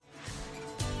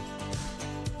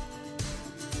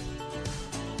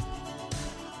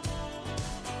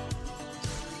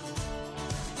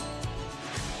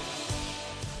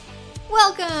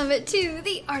Welcome to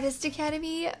the Artist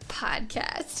Academy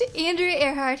podcast. Andrea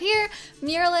Earhart here,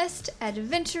 muralist,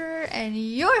 adventurer, and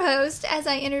your host as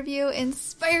I interview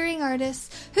inspiring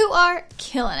artists who are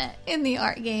killing it in the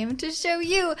art game to show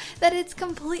you that it's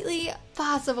completely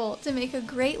possible to make a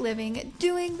great living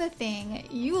doing the thing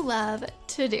you love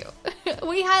to do.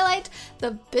 We highlight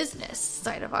the business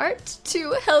side of art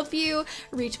to help you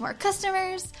reach more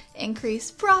customers,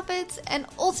 increase profits, and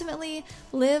ultimately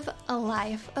live a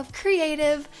life of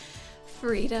creative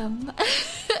freedom.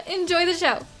 Enjoy the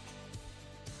show.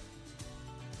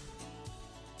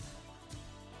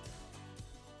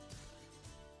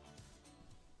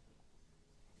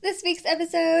 This week's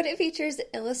episode features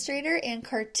illustrator and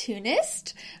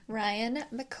cartoonist Ryan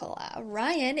McCulloch.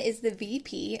 Ryan is the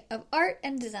VP of Art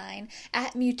and Design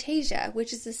at Mutasia,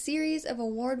 which is a series of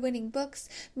award-winning books,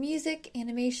 music,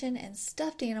 animation, and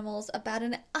stuffed animals about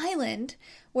an island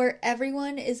where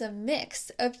everyone is a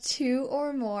mix of two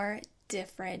or more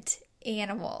different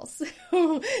animals.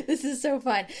 This is so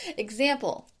fun.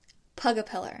 Example,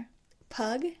 Pugapillar.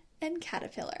 Pug and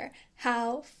caterpillar.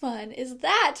 How fun is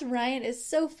that? Ryan is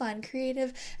so fun,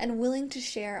 creative, and willing to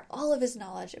share all of his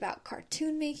knowledge about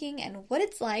cartoon making and what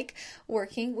it's like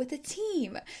working with a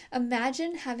team.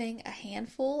 Imagine having a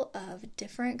handful of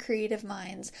different creative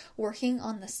minds working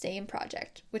on the same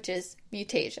project, which is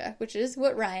Mutasia, which is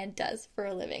what Ryan does for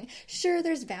a living. Sure,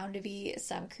 there's bound to be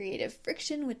some creative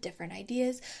friction with different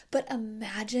ideas, but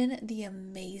imagine the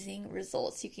amazing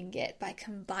results you can get by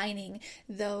combining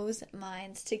those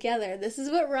minds together. This is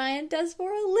what Ryan does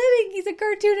for a living. He's a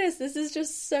cartoonist. This is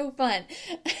just so fun.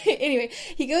 Anyway,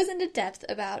 he goes into depth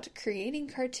about creating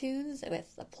cartoons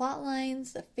with the plot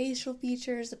lines, the facial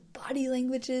features, body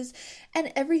languages,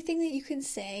 and everything that you can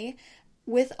say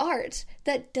with art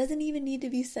that doesn't even need to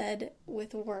be said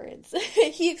with words.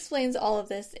 He explains all of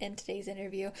this in today's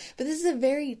interview, but this is a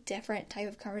very different type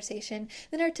of conversation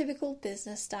than our typical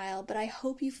business style, but I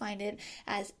hope you find it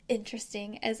as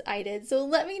interesting as I did. So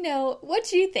let me know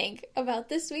what you think about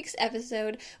this week's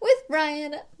episode with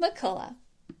Ryan McCulloch.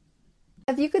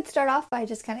 If you could start off by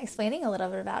just kind of explaining a little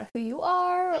bit about who you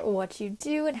are, what you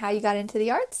do, and how you got into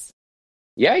the arts.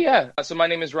 Yeah. So my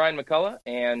name is Ryan McCulloch,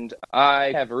 and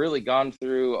I have really gone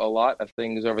through a lot of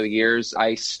things over the years.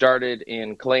 I started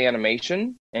in clay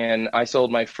animation, and I sold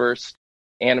my first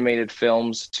animated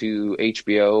films to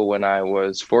HBO when I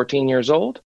was 14 years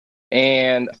old.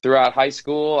 And throughout high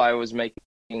school, I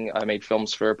made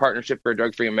films for Partnership for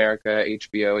Drug-Free America,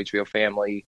 HBO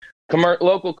Family,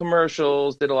 local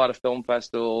commercials, did a lot of film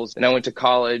festivals, and I went to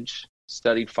college,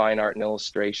 studied fine art and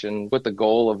illustration with the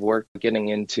goal of getting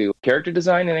into character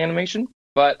design and animation.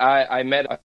 But I met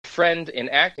a friend in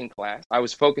acting class. I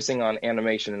was focusing on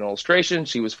animation and illustration.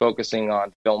 She was focusing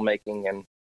on filmmaking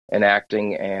and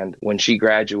acting. And when she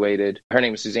graduated, her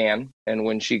name is Suzanne. And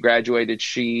when she graduated,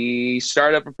 she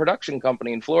started up a production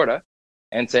company in Florida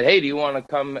and said, "Hey, do you want to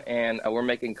come and we're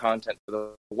making content for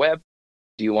the web.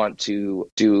 Do you want to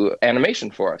do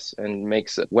animation for us?" And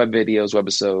makes web videos,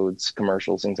 webisodes,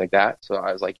 commercials, things like that. So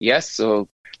I was like, yes. So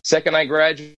second I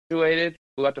graduated,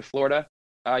 flew out to Florida.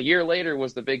 A year later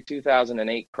was the big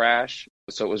 2008 crash.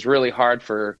 So it was really hard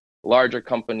for larger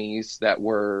companies that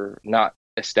were not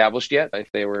established yet,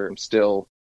 if they were still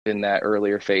in that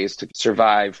earlier phase, to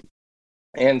survive.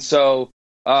 And so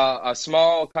a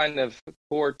small kind of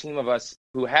core team of us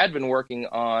who had been working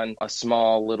on a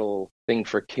small little thing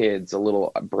for kids, a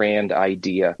little brand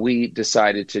idea, we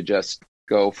decided to just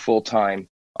go full-time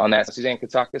on that. Suzanne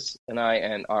Katsakis and I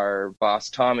and our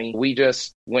boss, Tommy, we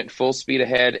just went full speed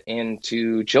ahead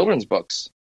into children's books.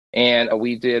 And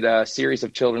we did a series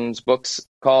of children's books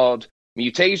called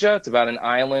Mutasia. It's about an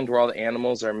island where all the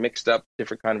animals are mixed up,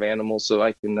 different kind of animals. So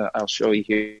I'll show you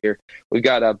here. We've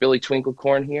got Billy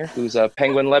Twinklecorn here, who's a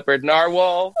penguin, leopard,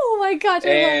 narwhal. Oh my gosh, I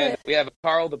love it. We have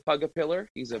Carl the Pugapillar.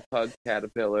 He's a pug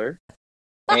caterpillar.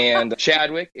 And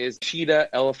Chadwick is cheetah,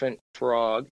 elephant,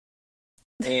 frog.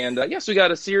 And yes, we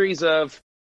got a series of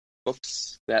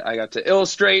books that I got to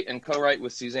illustrate and co-write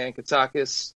with Suzanne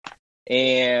Katsakis.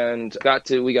 And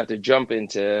we got to jump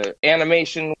into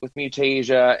animation with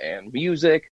Mutasia and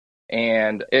music,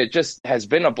 and it just has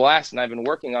been a blast. And I've been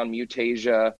working on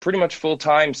Mutasia pretty much full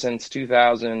time since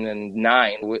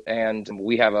 2009, and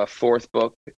we have a fourth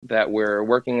book that we're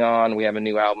working on. We have a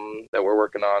new album that we're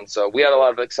working on, so we had a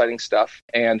lot of exciting stuff.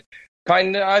 And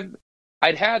I'd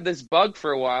had this bug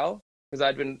for a while because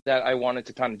I wanted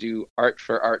to kind of do art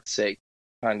for art's sake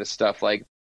kind of stuff, like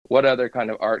what other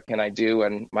kind of art can I do?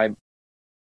 And my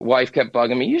wife kept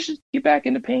bugging me, you should get back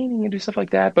into painting and do stuff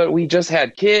like that. But we just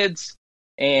had kids.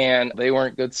 and they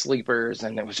weren't good sleepers.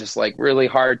 And it was just like really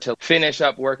hard to finish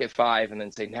up work at 5 and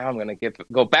then say, now I'm going to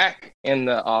go back in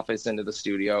the office into the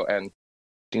studio and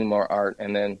do more art.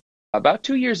 And then about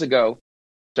 2 years ago,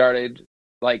 started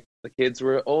like the kids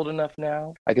were old enough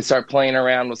now. I could start playing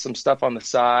around with some stuff on the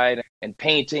side and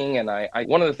painting. And I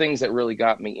one of the things that really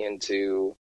got me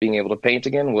into being able to paint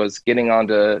again was getting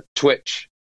onto Twitch.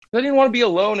 I didn't want to be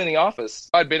alone in the office.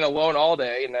 I'd been alone all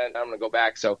day, and then I'm going to go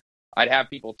back. So I'd have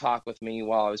people talk with me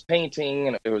while I was painting,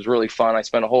 and it was really fun. I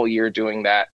spent a whole year doing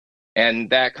that. And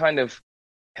that kind of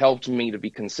helped me to be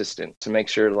consistent, to make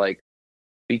sure like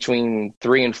between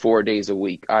 3 and 4 days a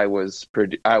week, I was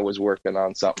working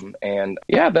on something. And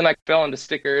yeah, then I fell into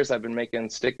stickers. I've been making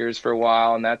stickers for a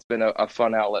while, and that's been a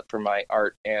fun outlet for my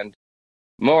art. And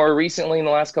more recently, in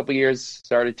the last couple of years,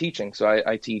 started teaching. So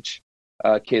I teach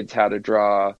kids how to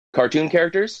draw cartoon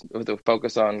characters with a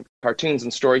focus on cartoons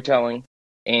and storytelling.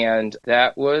 And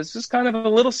that was just kind of a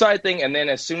little side thing. And then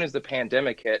as soon as the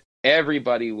pandemic hit,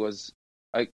 everybody was,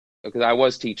 because I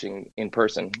was teaching in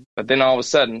person, but then all of a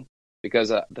sudden,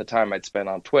 because of the time I'd spent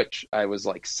on Twitch, I was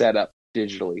like set up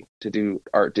digitally to do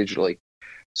art digitally.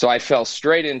 So I fell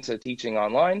straight into teaching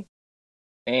online.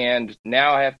 And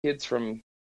now I have kids from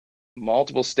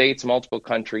multiple states, multiple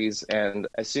countries. And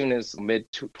as soon as mid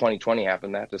 2020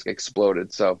 happened, that just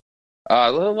exploded. So a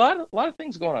lot of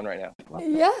things going on right now.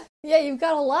 Yeah, you've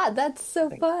got a lot. That's so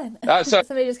fun. So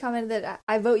somebody just commented that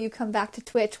I vote you come back to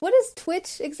Twitch. What is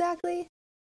Twitch exactly?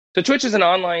 So Twitch is an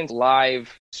online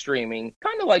live streaming,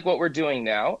 kind of like what we're doing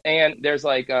now. And there's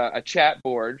like a chat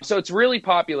board. So it's really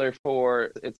popular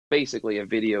it's basically a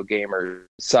video gamer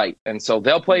site. And so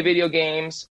they'll play video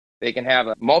games. They can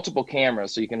have multiple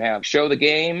cameras. So you can show the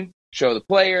game, show the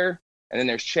player, and then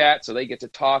there's chat. So they get to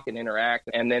talk and interact.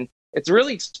 And then it's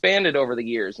really expanded over the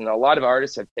years. And a lot of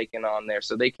artists have taken on there.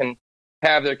 So they can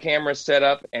have their cameras set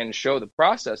up and show the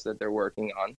process that they're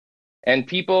working on. And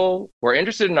people who are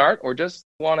interested in art or just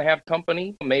want to have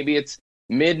company, maybe it's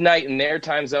midnight in their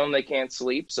time zone, they can't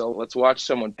sleep, so let's watch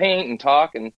someone paint and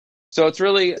talk. And so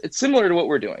it's similar to what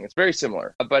we're doing. It's very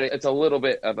similar, but it's a little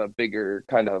bit of a bigger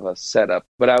kind of a setup.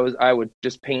 But I would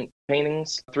just paint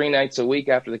paintings 3 nights a week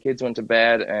after the kids went to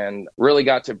bed, and really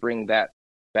got to bring that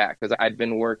back because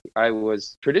I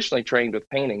was traditionally trained with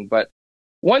painting, but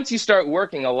once you start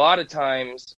working, a lot of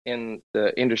times in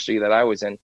the industry that I was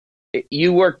in,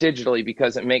 you work digitally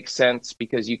because it makes sense,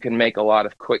 because you can make a lot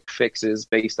of quick fixes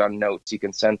based on notes. You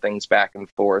can send things back and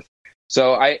forth.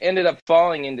 So I ended up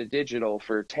falling into digital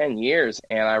for 10 years,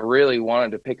 and I really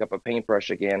wanted to pick up a paintbrush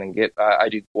again and I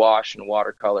do gouache and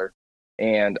watercolor.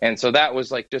 And so that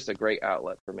was like just a great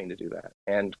outlet for me to do that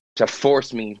and to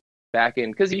force me back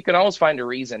in, because you can always find a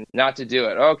reason not to do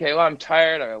it. Okay, well, I'm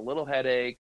tired. I have a little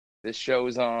headache. This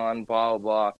show's on, blah, blah,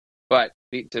 blah. But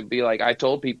to be like, I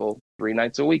told people 3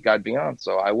 nights a week I'd be on.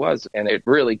 So I was, and it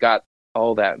really got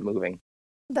all that moving.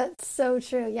 That's so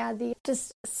true. Yeah, the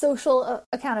just social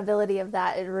accountability of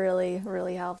that, it really,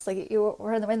 really helps. Like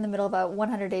we're in the middle of a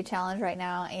 100-day challenge right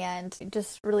now, and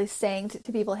just really saying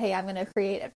to people, hey, I'm going to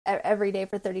create every day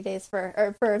for 30 days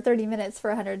or for 30 minutes for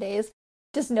 100 days.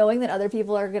 Just knowing that other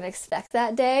people are going to expect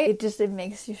that day, it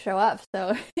makes you show up.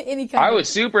 So I was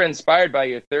super inspired by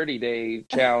your 30-day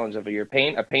challenge of a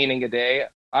painting a day.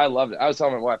 I loved it. I was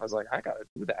telling my wife, I was like, I got to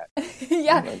do that.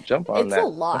 Yeah. I'm gonna jump on that. It's a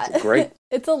lot. That's great.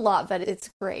 It's a lot, but it's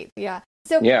great. Yeah.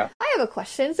 So yeah. I have a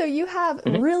question. So you have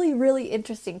really, really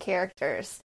interesting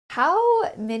characters.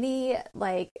 How many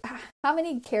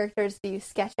characters do you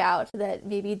sketch out that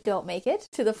maybe don't make it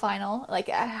to the final? Like,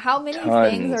 how many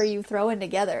things are you throwing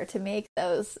together to make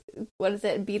those? What is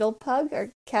it, beetle pug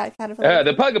or caterpillar?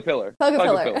 The pugapillar.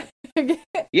 Pugapillar.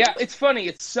 Yeah, it's funny.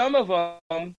 It's some of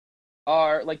them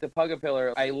are like the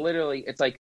pugapillar. It's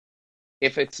like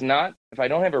if I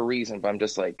don't have a reason, but I'm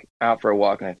just like out for a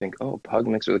walk and I think, oh, pug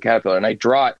mixed with a caterpillar, and I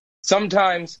draw it.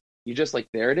 Sometimes you just like,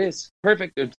 there it is.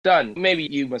 Perfect. It's done. Maybe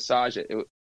you massage it.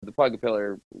 The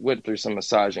pugapillar went through some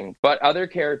massaging. But other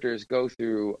characters go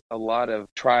through a lot of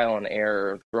trial and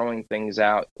error, throwing things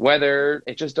out, whether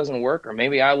it just doesn't work or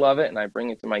maybe I love it and I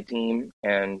bring it to my team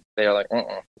and they're like,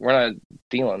 we're not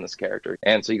dealing this character.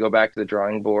 And so you go back to the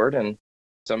drawing board, and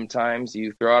sometimes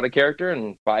you throw out a character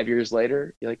and 5 years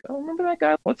later, you're like, oh, remember that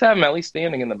guy? Let's have him at least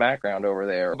standing in the background over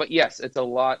there. But yes, it's a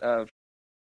lot of,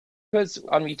 because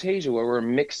on Mutasia, where we're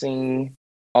mixing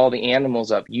all the animals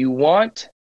up, you want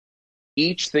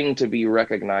each thing to be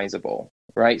recognizable,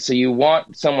 right? So you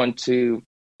want someone to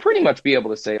pretty much be able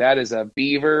to say, that is a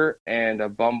beaver and a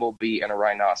bumblebee and a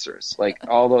rhinoceros, like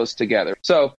all those together.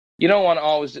 So you don't want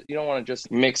to just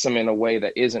mix them in a way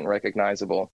that isn't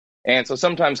recognizable. And so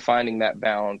sometimes finding that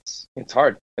balance, it's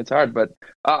hard. It's hard, but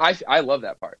I love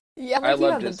that part. Yeah, I like you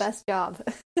love have the just best job.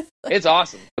 it's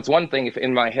awesome. It's one thing if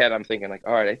in my head I'm thinking like,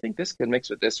 all right, I think this could mix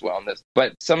with this well and this.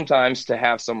 But sometimes to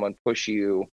have someone push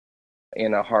you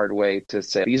in a hard way to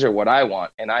say, these are what I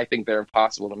want, and I think they're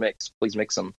impossible to mix. Please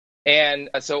mix them. And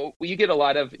so you get a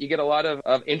lot of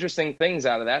interesting things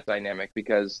out of that dynamic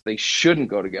because they shouldn't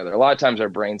go together. A lot of times our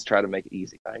brains try to make it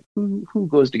easy. Like, who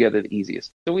goes together the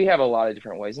easiest? So we have a lot of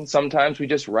different ways. And sometimes we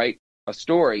just write a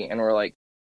story and we're like,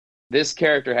 this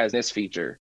character has this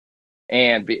feature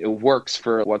and it works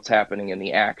for what's happening in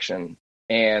the action.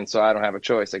 And so I don't have a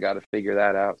choice. I got to figure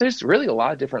that out. There's really a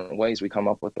lot of different ways we come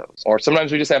up with those. Or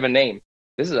sometimes we just have a name.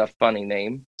 This is a funny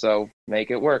name, so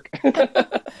make it work.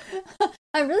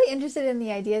 I'm really interested in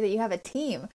the idea that you have a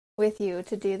team with you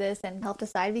to do this and help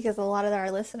decide, because a lot of our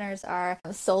listeners are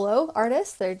solo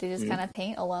artists. They just kind of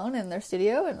paint alone in their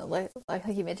studio, and like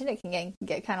you mentioned, it can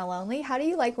get kind of lonely. How do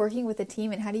you like working with a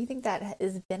team, and how do you think that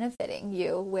is benefiting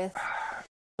you with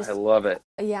I love it.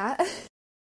 Yeah.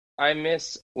 I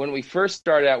miss when we first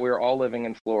started out, we were all living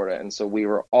in Florida, and so we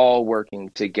were all working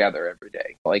together every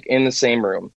day, like in the same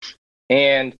room.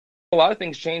 And a lot of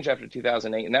things changed after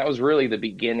 2008, and that was really the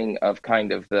beginning of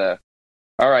kind of the,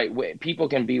 all right, people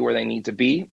can be where they need to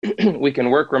be. We can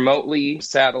work remotely,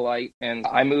 satellite, and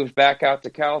I moved back out to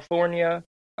California,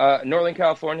 Northern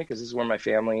California, because this is where my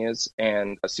family is,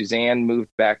 and Suzanne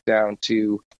moved back down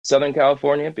to Southern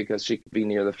California because she could be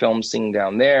near the film scene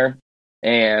down there,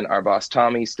 and our boss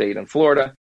Tommy stayed in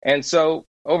Florida. And so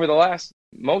over the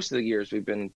most of the years, we've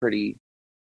been pretty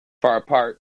far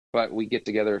apart, but we get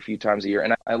together a few times a year.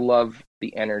 And I love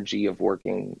the energy of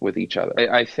working with each other.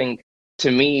 I think,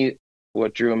 to me,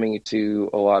 what drew me to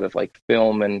a lot of like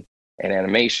film and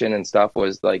animation and stuff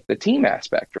was like the team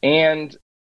aspect. And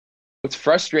it's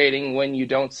frustrating when you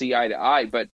don't see eye to eye,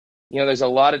 but there's a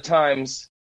lot of times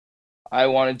I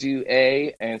want to do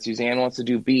A and Suzanne wants to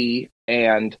do B,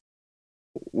 and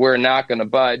we're not going to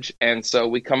budge. And so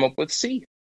we come up with C.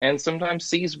 And sometimes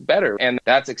C's better. And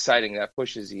that's exciting. That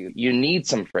pushes you. You need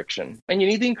some friction. And you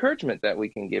need the encouragement that we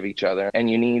can give each other. And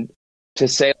you need to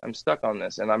say, I'm stuck on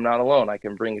this and I'm not alone. I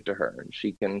can bring it to her. And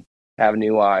she can have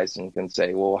new eyes and can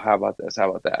say, well, how about this? How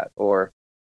about that? Or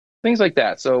things like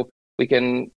that. So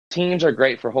teams are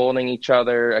great for holding each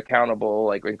other accountable,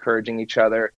 like encouraging each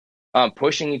other,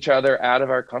 pushing each other out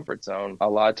of our comfort zone. A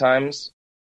lot of times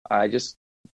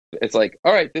it's like,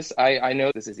 all right, I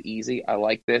know this is easy. I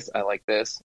like this.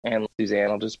 And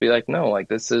Suzanne will just be like, no, like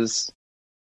this is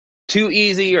too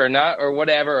easy or not, or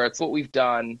whatever. It's what we've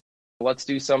done. Let's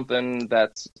do something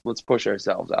let's push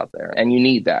ourselves out there. And you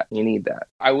need that.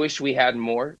 I wish we had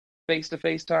more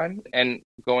face-to-face time. And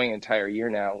going an entire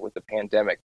year now with the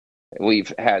pandemic,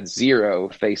 we've had 0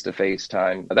 face-to-face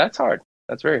time. That's hard.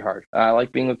 That's very hard. I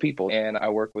like being with people, and I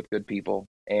work with good people.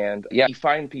 And yeah, you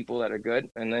find people that are good,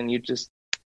 and then it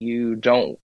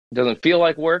doesn't feel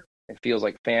like work. It feels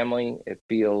like family. It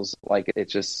feels like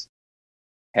it's just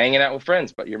hanging out with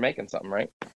friends, but you're making something, right?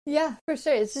 Yeah, for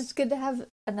sure. It's just good to have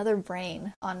another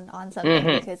brain on something,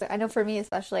 because I know for me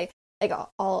especially, like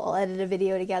I'll edit a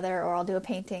video together or I'll do a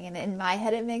painting, and in my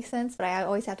head it makes sense, but I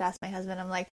always have to ask my husband, I'm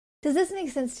like, does this make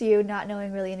sense to you, not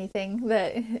knowing really anything?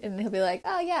 And he'll be like,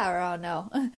 oh yeah, or oh no.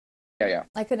 Yeah.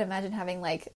 I couldn't imagine having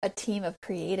like a team of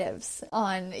creatives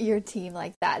on your team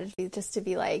like that. It'd be just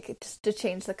to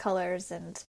change the colors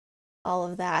and all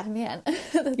of that, man.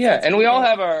 Yeah, and we all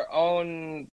have our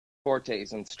own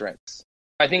fortes and strengths.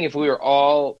 I think if we were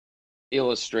all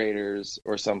illustrators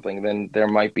or something, then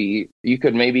you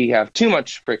could maybe have too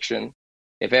much friction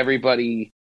if everybody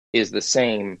is the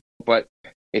same. But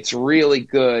it's really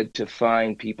good to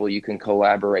find people you can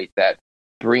collaborate that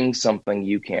bring something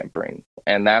you can't bring.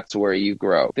 And that's where you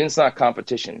grow. Then it's not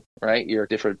competition, right? You're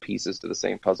different pieces to the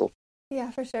same puzzle.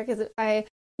 Yeah, for sure. Because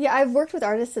I've worked with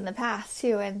artists in the past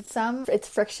too, and some it's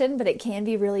friction, but it can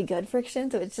be really good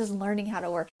friction. So it's just learning how to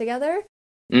work together.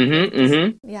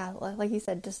 Yeah, like you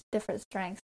said, just different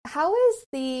strengths. How is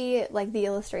the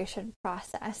illustration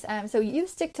process? So you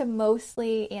stick to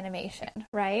mostly animation,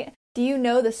 right? Do you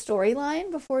know the storyline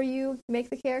before you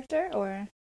make the character, or?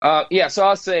 Yeah, so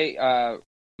I'll say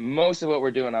most of what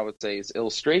we're doing, I would say, is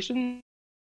illustration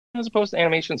as opposed to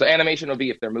animation. So animation will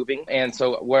be if they're moving, and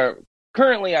so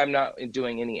currently I'm not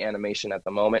doing any animation at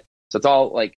the moment. So it's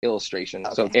all like illustration.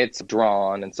 Okay. So it's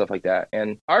drawn and stuff like that.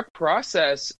 And our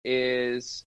process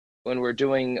is, when we're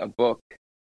doing a book,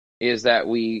 is that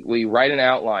we write an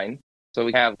outline. So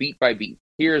we have beat by beat.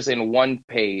 Here's in one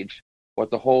page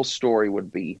what the whole story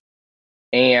would be.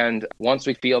 And once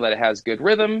we feel that it has good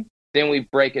rhythm, then we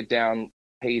break it down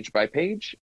page by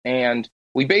page. And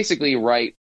we basically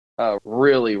write a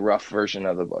really rough version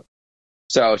of the book.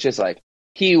 So it's just like,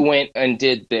 he went and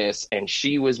did this and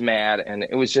she was mad and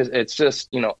it's just,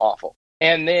 awful.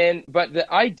 And then, but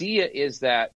the idea is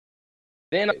that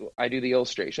then I do the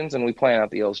illustrations and we plan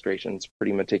out the illustrations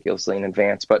pretty meticulously in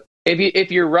advance. But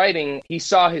if you're writing, he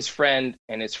saw his friend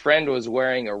and his friend was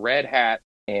wearing a red hat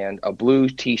and a blue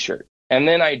t-shirt. And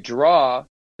then I draw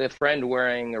the friend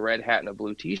wearing a red hat and a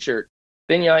blue t-shirt.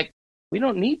 Then you're like, we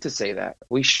don't need to say that.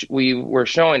 We were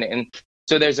showing it. And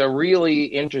so there's a really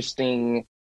interesting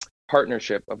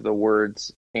partnership of the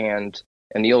words and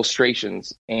the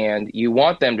illustrations, and you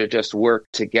want them to just work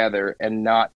together and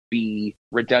not be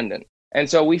redundant. And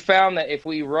so we found that if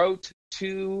we wrote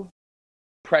too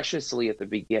preciously at the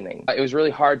beginning, it was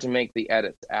really hard to make the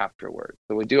edits afterward.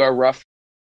 So we do our rough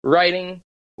writing,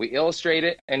 we illustrate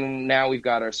it, and now we've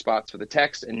got our spots for the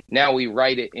text, and now we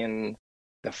write it in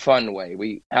the fun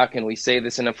way. How can we say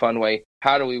this in a fun way?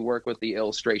 How do we work with the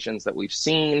illustrations that we've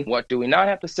seen? What do we not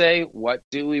have to say? What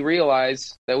do we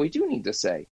realize that we do need to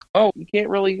say? Oh, you can't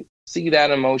really see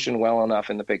that emotion well enough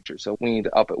in the picture, so we need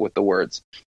to up it with the words.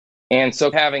 And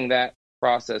so having that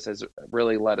process has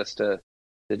really led us to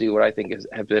do what I think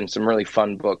have been some really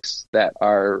fun books that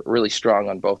are really strong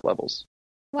on both levels.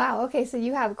 Wow, okay, so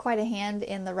you have quite a hand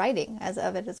in the writing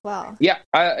of it as well.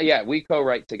 Yeah, we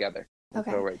co-write together.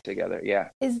 Okay. Co-write together, yeah.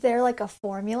 Is there like a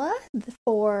formula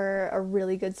for a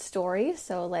really good story?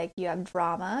 So like you have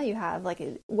drama, you have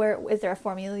is there a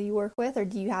formula you work with, or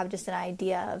do you have just an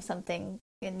idea of something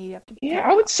and you have to? Yeah,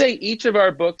 I would say each of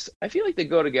our books, I feel like they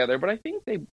go together, but I think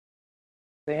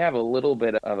they have a little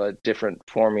bit of a different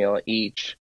formula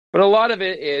each. But a lot of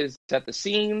it is set the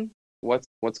scene, what's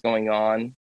going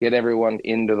on, get everyone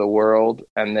into the world,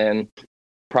 and then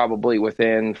probably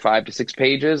within 5 to 6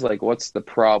 pages, like what's the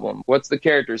problem? What's the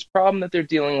character's problem that they're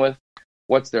dealing with?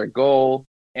 What's their goal?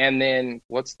 And then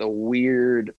what's the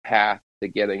weird path to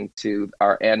getting to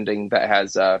our ending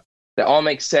that all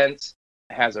makes sense,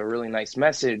 has a really nice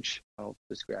message. I'll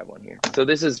just grab one here. So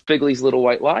this is Figley's Little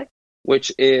White Lie,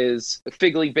 which is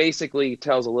Figley basically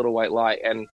tells a little white lie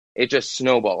and it just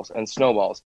snowballs and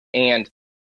snowballs. And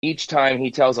each time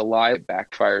he tells a lie, it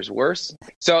backfires worse.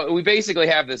 So we basically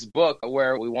have this book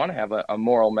where we want to have a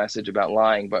moral message about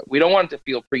lying, but we don't want it to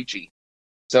feel preachy.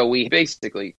 So we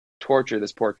basically torture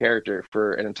this poor character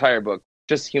for an entire book,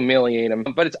 just humiliate him.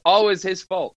 But it's always his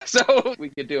fault. So we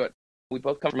could do it. We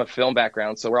both come from a film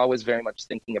background, so we're always very much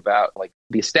thinking about like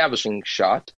the establishing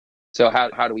shot. So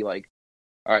how do we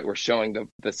all right, we're showing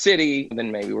the city, and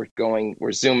then maybe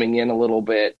we're zooming in a little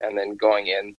bit and then going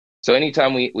in. So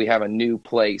anytime we have a new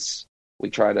place, we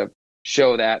try to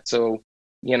show that. So,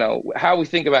 how we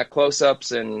think about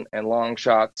close-ups and long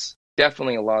shots,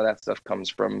 definitely a lot of that stuff comes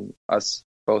from us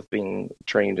both being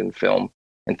trained in film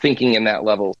and thinking in that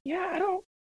level. Yeah,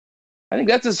 I think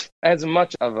that's as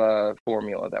much of a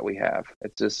formula that we have.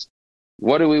 It's just,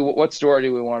 what story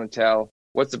do we want to tell?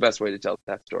 What's the best way to tell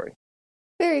that story?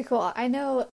 Very cool. I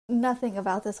know nothing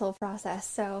about this whole process,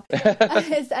 so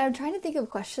I'm trying to think of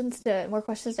more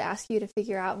questions to ask you to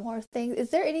figure out more things.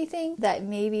 Is there anything that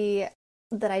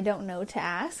I don't know to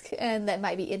ask and that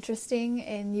might be interesting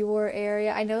in your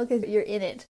area? I know because you're in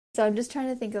it, so I'm just trying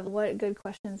to think of what good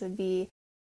questions would be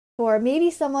for maybe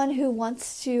someone who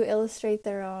wants to illustrate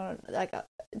their own,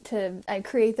 to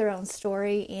create their own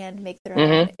story and make their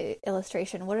own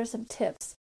illustration. What are some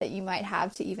tips that you might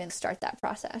have to even start that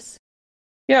process?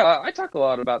 Yeah, I talk a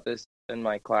lot about this in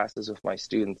my classes with my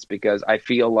students because I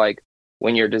feel like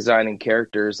when you're designing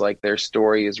characters, like their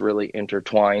story is really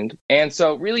intertwined. And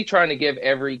so really trying to give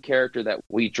every character that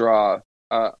we draw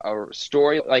a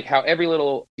story, like how every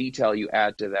little detail you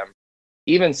add to them,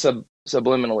 even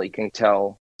subliminally can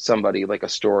tell somebody like a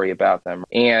story about them.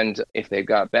 And if they've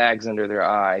got bags under their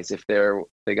eyes, if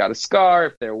they got a scar,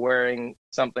 if they're wearing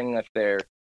something, if their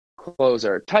clothes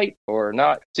are tight or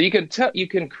not. So you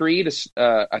can create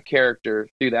a character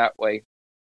through that way.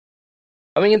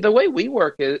 I mean, the way we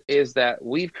work is that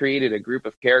we've created a group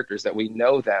of characters that we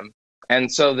know them.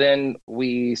 And so then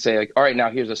we say, like, all right,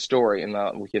 now here's a story,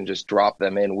 and we can just drop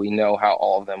them in. We know how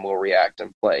all of them will react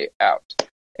and play out.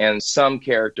 And some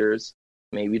characters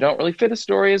maybe don't really fit a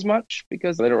story as much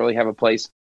because they don't really have a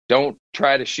place. Don't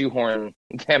try to shoehorn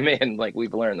them in like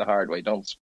we've learned the hard way.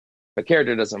 If a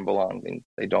character doesn't belong, then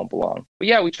they don't belong. But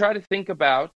yeah, we try to think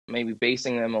about maybe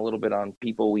basing them a little bit on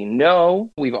people we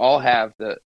know. We all have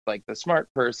the smart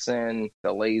person,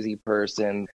 the lazy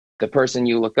person, the person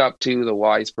you look up to, the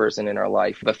wise person in our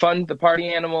life, the fun, the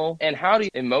party animal, and how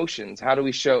do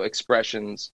we show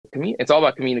expressions? It's all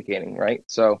about communicating, right?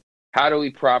 So how do we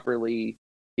properly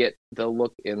get the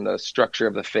look in the structure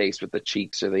of the face with the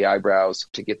cheeks or the eyebrows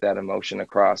to get that emotion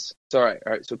across? So, all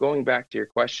right. So going back to your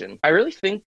question, I really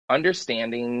think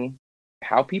understanding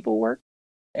how people work.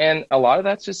 And a lot of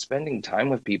that's just spending time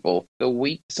with people.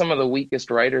 Some of the weakest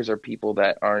writers are people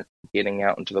that aren't getting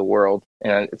out into the world,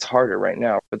 and it's harder right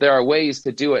now. But there are ways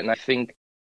to do it, and I think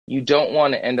you don't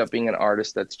want to end up being an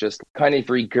artist that's just kind of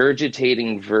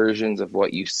regurgitating versions of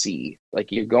what you see.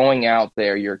 Like, you're going out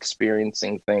there, you're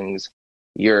experiencing things,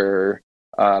 you're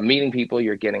meeting people,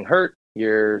 you're getting hurt,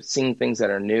 you're seeing things that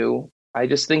are new. I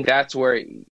just think that's where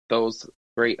those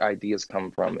great ideas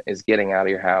come from, is getting out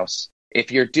of your house. If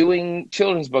you're doing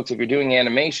children's books, if you're doing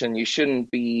animation, you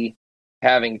shouldn't be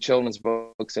having children's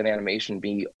books and animation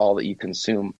be all that you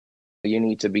consume. You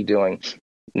need to be doing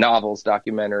novels,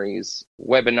 documentaries,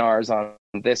 webinars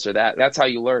on this or that. That's how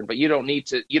you learn. But you don't need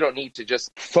to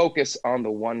just focus on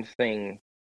the one thing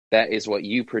that is what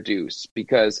you produce,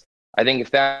 because I think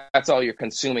if that's all you're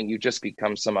consuming, you just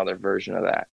become some other version of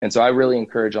that. And so I really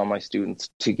encourage all my students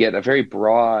to get a very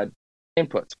broad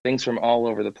inputs, things from all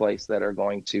over the place that are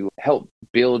going to help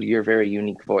build your very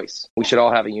unique voice. We should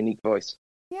all have a unique voice.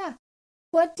 Yeah.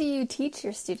 What do you teach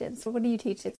your students? What do you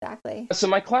teach exactly? So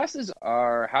my classes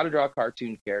are how to draw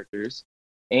cartoon characters,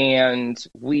 and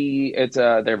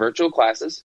they're virtual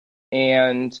classes,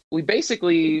 and we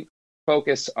basically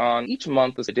focus on each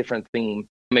month is a different theme.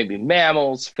 Maybe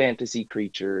mammals, fantasy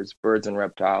creatures, birds and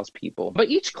reptiles, people. But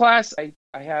each class, I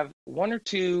have one or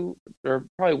two, or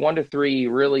probably 1 to 3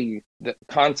 really the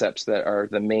concepts that are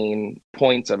the main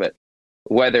points of it.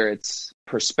 Whether it's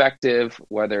perspective,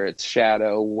 whether it's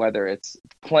shadow, whether it's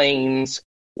planes,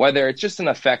 whether it's just an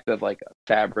effect of like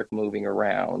fabric moving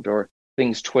around or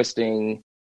things twisting.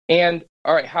 And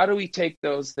all right, how do we take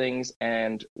those things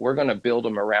and we're going to build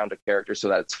them around a character so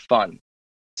that it's fun?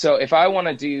 So if I want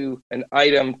to do an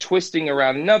item twisting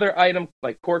around another item,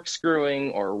 like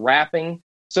corkscrewing or wrapping,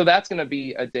 so that's going to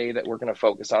be a day that we're going to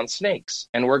focus on snakes,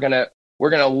 and we're going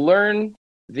to learn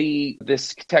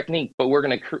this technique, but we're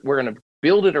going to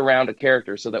build it around a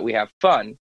character so that we have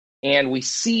fun and we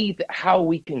see how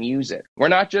we can use it. We're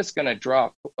not just going to draw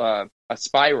a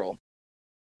spiral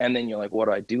and then you're like, what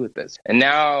do I do with this? And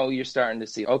now you're starting to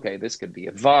see, okay, this could be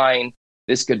a vine.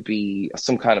 This could be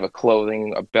some kind of a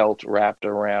clothing, a belt wrapped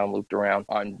around, looped around.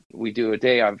 We do a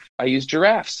day I use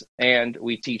giraffes, and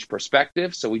we teach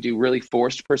perspective. So we do really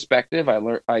forced perspective.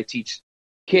 I teach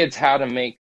kids how to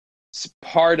make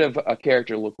part of a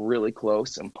character look really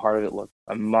close and part of it look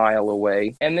a mile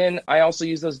away. And then I also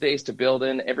use those days to build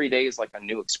in. Every day is like a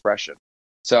new expression.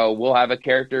 So we'll have a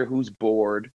character who's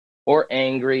bored or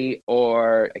angry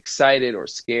or excited or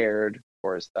scared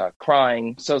or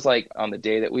crying. So it's like on the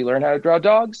day that we learn how to draw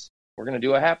dogs, we're going to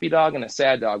do a happy dog and a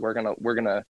sad dog. We're going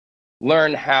to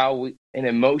learn how an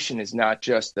emotion is not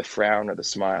just the frown or the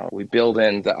smile. We build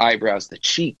in the eyebrows, the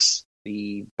cheeks,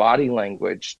 the body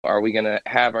language. Are we going to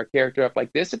have our character up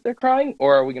like this if they're crying,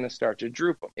 or are we going to start to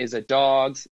droop them? Is a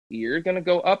dog's ear going to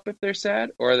go up if they're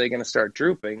sad, or are they going to start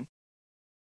drooping?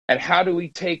 And how do we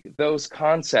take those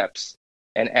concepts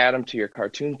and add them to your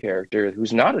cartoon character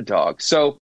who's not a dog?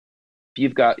 So if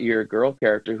you've got your girl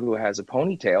character who has a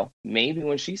ponytail, maybe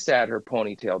when she's sad, her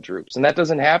ponytail droops. And that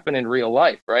doesn't happen in real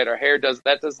life, right? Our hair that's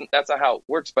not how it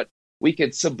works, but we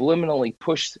could subliminally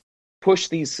push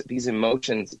these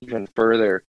emotions even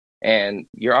further, and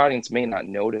your audience may not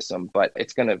notice them, but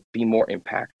it's going to be more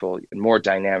impactful and more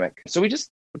dynamic. So we just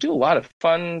do a lot of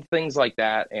fun things like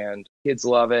that, and kids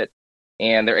love it,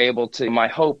 and they're able to. My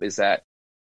hope is that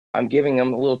I'm giving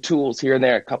them little tools here and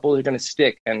there. A couple are going to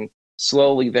stick, and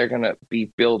slowly they're going to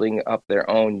be building up their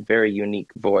own very unique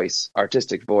voice,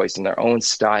 artistic voice, and their own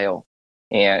style.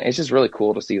 And it's just really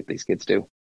cool to see what these kids do.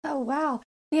 Oh, wow.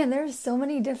 Man, there's so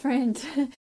many different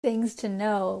things to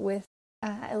know with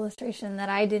illustration that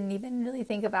I didn't even really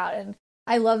think about. And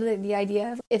I love the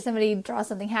idea of if somebody draws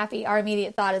something happy, our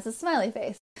immediate thought is a smiley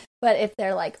face. But if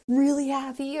they're like really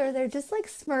happy or they're just like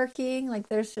smirking, like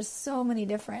there's just so many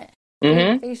different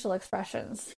facial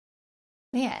expressions.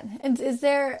 Man, and is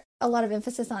there a lot of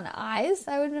emphasis on eyes,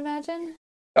 I would imagine?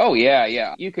 Oh,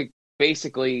 yeah. You could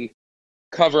basically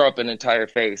cover up an entire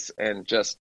face and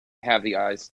just have the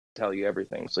eyes tell you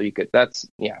everything. So that's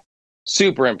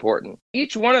super important.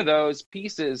 Each one of those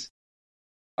pieces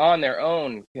on their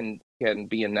own can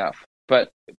be enough. But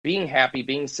being happy,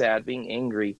 being sad, being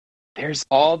angry, there's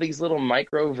all these little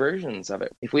micro versions of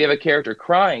it. If we have a character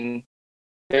crying,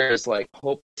 there's like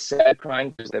hope, sad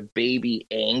crying. There's the baby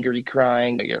angry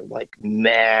crying. You're like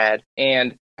mad.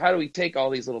 And how do we take all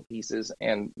these little pieces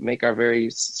and make our very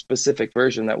specific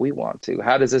version that we want to?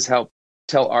 How does this help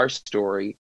tell our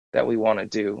story that we want to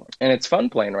do? And it's fun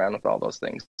playing around with all those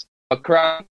things. A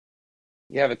cry,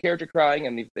 you have a character crying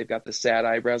and they've got the sad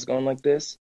eyebrows going like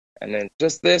this. And then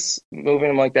just this, moving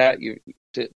them like that,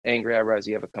 to angry eyebrows,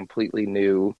 you have a completely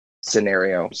new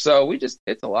scenario. So it's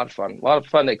a lot of fun. A lot of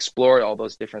fun to explore all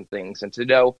those different things and to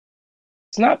know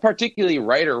it's not particularly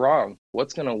right or wrong.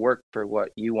 What's going to work for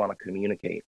what you want to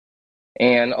communicate?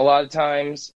 And a lot of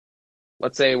times,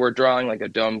 let's say we're drawing like a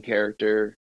dumb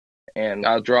character, and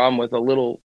I'll draw them with a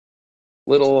little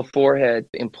forehead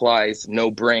implies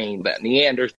no brain, that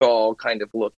Neanderthal kind of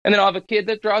look. And then I'll have a kid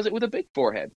that draws it with a big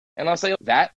forehead. And I'll say,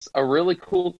 that's a really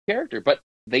cool character, but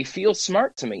they feel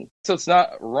smart to me. So it's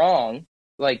not wrong.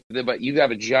 But you have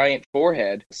a giant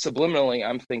forehead. Subliminally,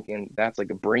 I'm thinking that's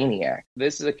like a brainiac.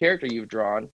 This is a character you've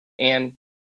drawn, and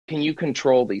can you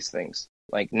control these things?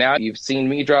 Like now you've seen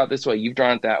me draw it this way, you've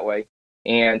drawn it that way.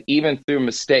 And even through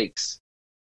mistakes,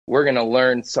 we're going to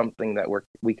learn something that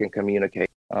we can communicate.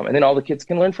 And then all the kids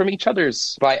can learn from each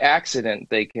other's. By accident,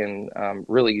 they can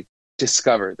really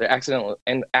discover their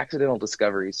accidental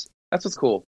discoveries. That's what's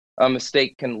cool. A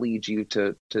mistake can lead you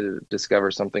to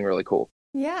discover something really cool.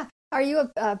 Yeah. Are you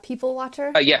a people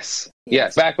watcher? Yes.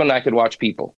 Yes. Back when I could watch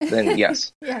people, then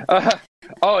yes. Yeah.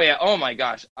 Oh, yeah. Oh, my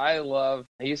gosh.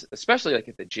 Especially like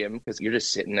at the gym, because you're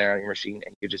just sitting there on your machine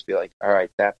and you just be like, all right,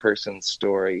 that person's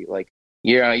story. Like,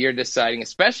 you're deciding,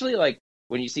 especially like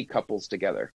when you see couples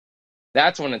together.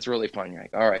 That's when it's really fun. You're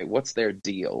like, all right, what's their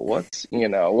deal? How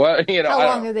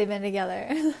long have they been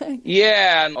together?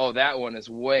 Yeah. And, that one is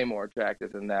way more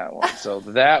attractive than that one. So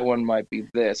that one might be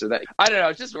this or that. I don't know.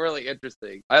 It's just really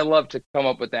interesting. I love to come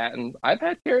up with that. And I've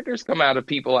had characters come out of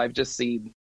people I've just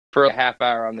seen for a half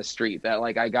hour on the street that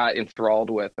like I got enthralled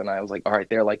with. And I was like, all right,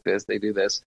 they're like this, they do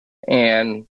this.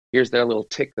 And here's their little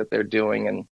tick that they're doing.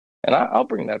 And I'll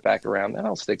bring that back around. That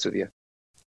all sticks with you.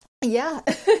 Yeah.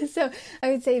 So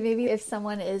I would say maybe if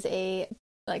someone is a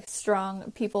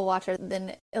strong people watcher,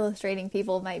 then illustrating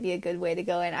people might be a good way to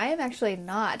go. And I am actually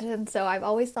not. And so I've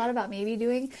always thought about maybe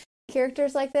doing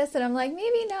characters like this. And I'm like,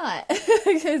 maybe not,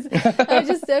 because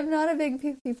I'm not a big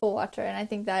people watcher. And I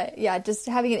think that, just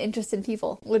having an interest in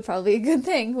people would probably be a good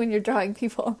thing when you're drawing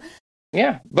people.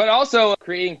 Yeah. But also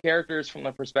creating characters from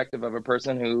the perspective of a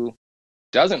person who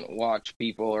doesn't watch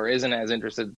people or isn't as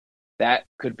interested, that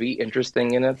could be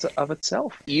interesting in of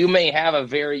itself. You may have a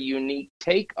very unique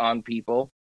take on people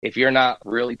if you're not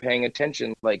really paying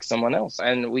attention like someone else.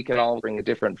 And we can all bring a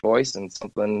different voice and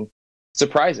something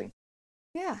surprising.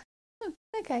 Yeah.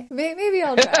 Okay. Maybe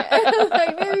I'll try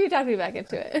it. Maybe you talk me back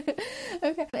into it.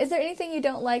 Okay. Is there anything you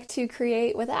don't like to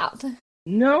create without?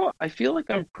 No, I feel like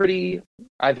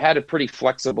I've had a pretty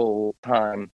flexible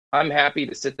time. I'm happy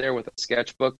to sit there with a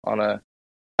sketchbook I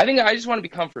think I just want to be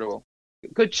comfortable.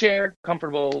 Good chair,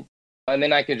 comfortable, and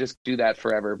then I can just do that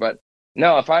forever. But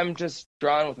no, if I'm just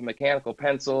drawing with a mechanical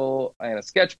pencil and a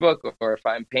sketchbook, or if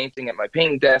I'm painting at my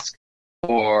painting desk,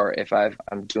 or if I'm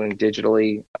doing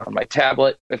digitally on my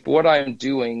tablet, if what I'm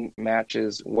doing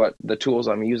matches what the tools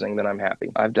I'm using, then I'm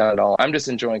happy. I've done it all. I'm just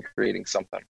enjoying creating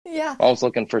something. Yeah. Always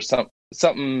looking for some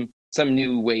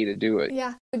new way to do it.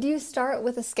 Yeah. Do you start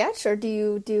with a sketch, or do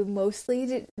you do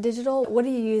mostly digital? What are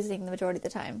you using the majority of the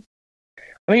time?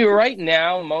 I mean, right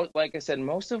now, like I said,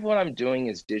 most of what I'm doing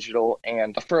is digital.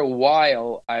 And for a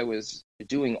while, I was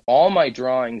doing all my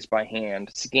drawings by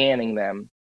hand, scanning them,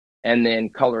 and then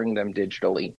coloring them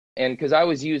digitally. And because I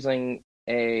was using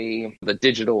the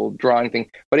digital drawing thing,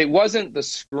 but it wasn't the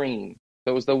screen.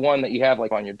 So it was the one that you have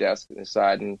like on your desk on the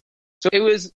side. And so it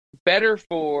was better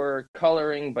for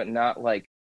coloring, but not like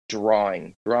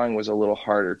drawing. Drawing was a little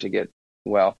harder to get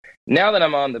well. Now that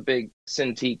I'm on the big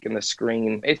Cintiq and the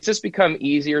screen, it's just become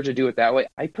easier to do it that way.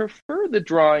 I prefer the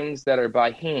drawings that are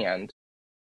by hand,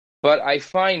 but I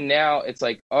find now it's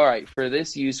like, all right, for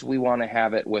this use, we want to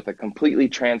have it with a completely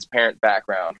transparent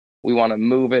background. We want to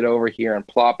move it over here and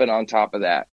plop it on top of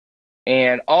that.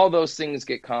 And all those things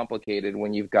get complicated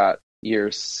when you've got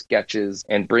your sketches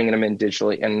and bringing them in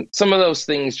digitally. And some of those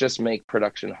things just make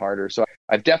production harder. So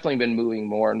I've definitely been moving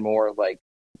more and more, like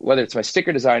whether it's my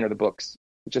sticker design or the books,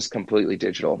 just completely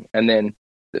digital. And then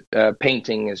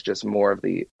painting is just more of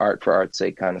the art for art's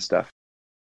sake kind of stuff.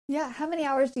 Yeah. How many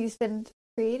hours do you spend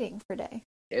creating per day?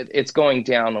 It's going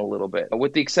down a little bit,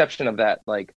 with the exception of that,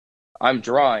 like I'm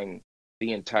drawing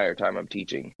the entire time I'm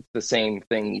teaching. It's the same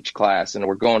thing each class, and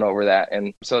we're going over that.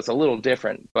 And so it's a little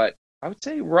different, but I would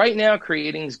say right now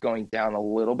creating is going down a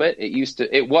little bit.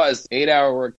 It was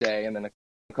 8-hour work day, and then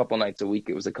a couple nights a week,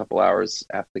 it was a couple hours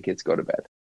after the kids go to bed.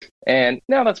 And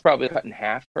now that's probably cut in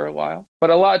half for a while,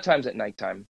 but a lot of times at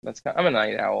nighttime. I'm a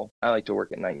night owl. I like to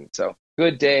work at night. So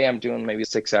good day, I'm doing maybe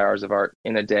 6 hours of art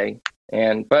in a day.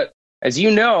 But as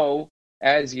you know,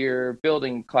 as you're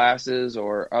building classes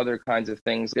or other kinds of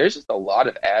things, there's just a lot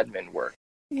of admin work.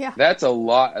 Yeah. That's a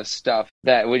lot of stuff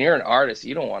that when you're an artist,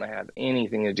 you don't want to have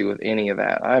anything to do with any of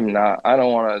that. I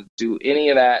don't want to do any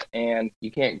of that. And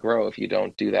you can't grow if you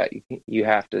don't do that. You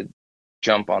have to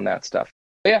jump on that stuff.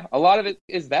 But yeah, a lot of it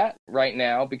is that right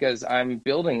now because I'm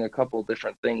building a couple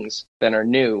different things that are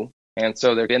new. And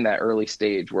so they're in that early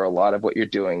stage where a lot of what you're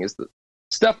doing is the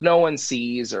stuff no one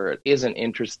sees or it isn't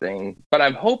interesting. But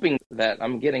I'm hoping that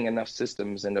I'm getting enough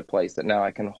systems into place that now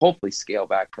I can hopefully scale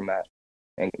back from that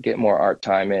and get more art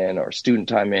time in or student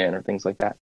time in or things like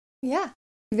that. Yeah.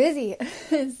 Busy.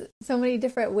 So many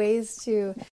different ways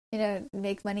to,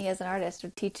 make money as an artist,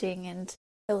 or teaching and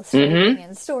illustrating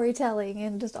and storytelling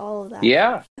and just all of that.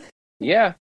 Yeah. Yeah.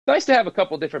 It's nice to have a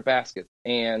couple different baskets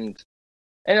and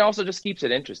it also just keeps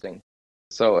it interesting.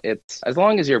 So it's as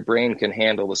long as your brain can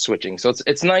handle the switching. So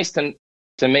it's nice to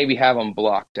maybe have them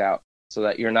blocked out so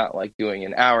that you're not like doing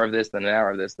an hour of this, then an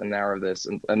hour of this, then an hour of this,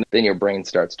 and then your brain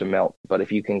starts to melt. But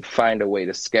if you can find a way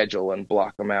to schedule and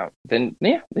block them out, then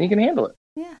you can handle it.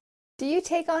 Yeah. Do you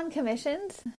take on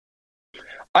commissions?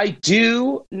 I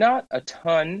do, not a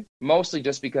ton, mostly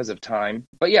just because of time.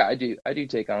 But yeah, I do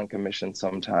take on commissions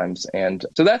sometimes. And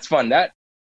so that's fun.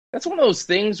 That's one of those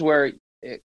things where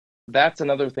that's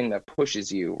another thing that pushes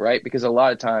you, right? Because a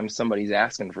lot of times somebody's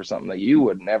asking for something that you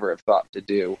would never have thought to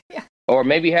do. Yeah. Or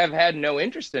maybe have had no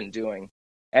interest in doing.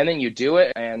 And then you do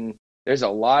it, and there's a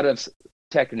lot of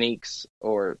techniques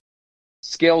or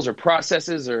skills or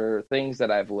processes or things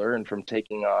that I've learned from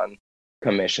taking on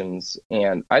commissions.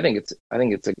 And I think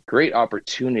it's a great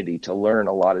opportunity to learn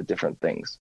a lot of different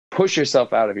things. Push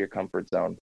yourself out of your comfort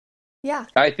zone. Yeah.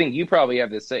 I think you probably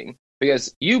have this thing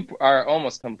because you are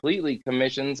almost completely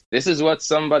commissions. This is what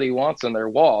somebody wants on their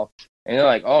wall. And you're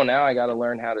like, oh, now I got to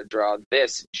learn how to draw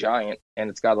this giant, and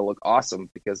it's got to look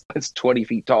awesome because it's 20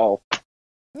 feet tall.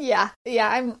 Yeah,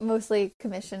 I'm mostly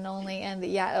commission only, and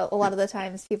a lot of the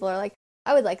times people are like,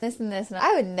 I would like this and this, and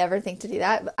I would never think to do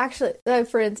that. But actually,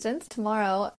 for instance,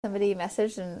 tomorrow somebody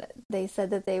messaged and they said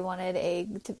that they wanted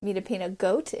me to paint a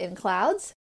goat in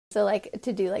clouds. So like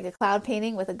to do like a cloud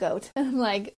painting with a goat. I'm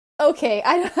like, okay,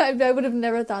 I would have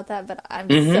never thought that, but I'm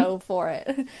so for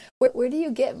it. Where do you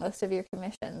get most of your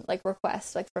commission, like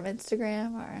requests, like from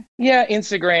Instagram or? Yeah,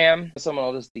 Instagram. Someone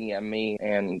will just DM me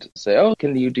and say, oh,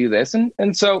 can you do this?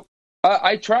 And so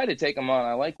I try to take them on.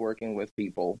 I like working with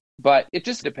people, but it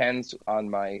just depends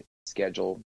on my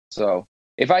schedule. So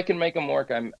if I can make them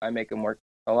work, I make them work.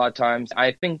 A lot of times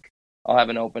I think I'll have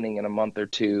an opening in a month or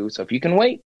two. So if you can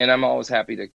wait, and I'm always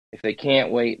happy to. If they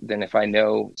can't wait, then if I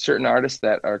know certain artists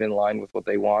that are in line with what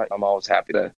they want, I'm always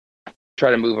happy to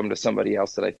try to move them to somebody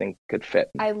else that I think could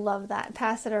fit. I love that.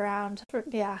 Pass it around.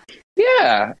 Yeah.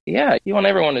 Yeah. You want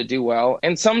everyone to do well.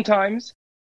 And sometimes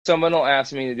someone will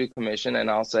ask me to do commission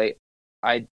and I'll say,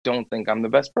 I don't think I'm the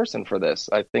best person for this.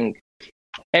 I think,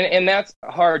 and that's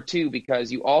hard too,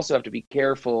 because you also have to be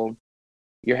careful.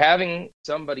 You're having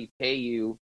somebody pay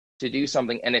you to do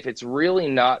something. And if it's really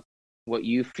not what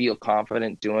you feel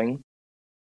confident doing,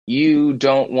 you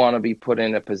don't want to be put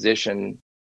in a position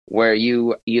where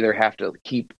you either have to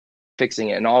keep fixing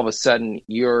it and all of a sudden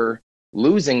you're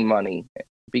losing money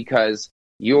because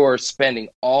you're spending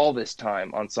all this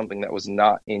time on something that was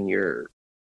not in your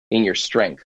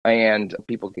strength, and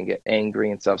people can get angry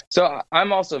and stuff. So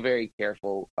I'm also very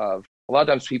careful of, a lot of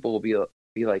times people will be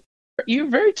like, you're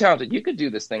very talented, you could do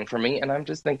this thing for me. And I'm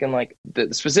just thinking like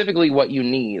specifically what you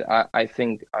need, I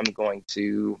think I'm going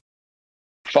to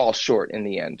fall short in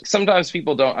the end. Sometimes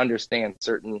people don't understand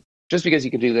just because you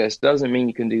can do this doesn't mean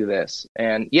you can do this.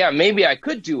 And yeah, maybe I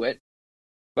could do it,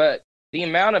 but the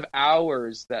amount of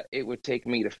hours that it would take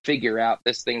me to figure out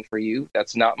this thing for you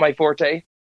that's not my forte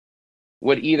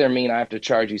would either mean I have to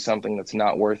charge you something that's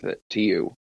not worth it to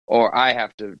you, or I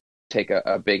have to take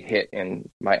a big hit in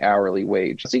my hourly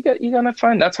wage. So you gotta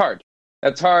find, that's hard.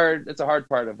 That's hard. It's a hard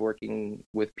part of working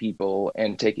with people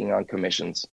and taking on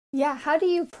commissions. Yeah, how do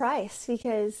you price?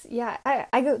 Because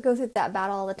I go through that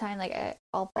battle all the time. Like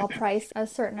I'll price a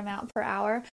certain amount per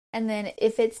hour, and then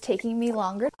if it's taking me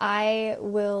longer, I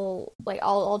will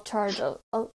I'll charge a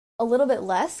little bit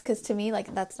less, because to me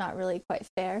that's not really quite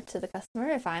fair to the customer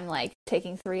if I'm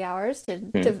taking 3 hours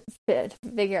to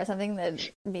figure out something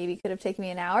that maybe could have taken me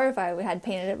an hour if I had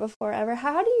painted it before ever.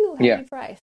 How do you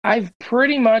price? I've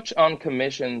pretty much on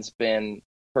commissions been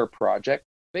per project,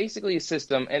 basically a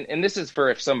system, and this is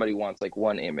for if somebody wants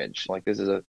one image, this is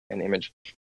an image,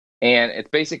 and it's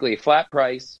basically a flat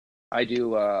price. I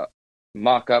do a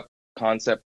mock-up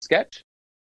concept sketch,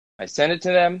 I send it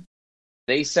to them.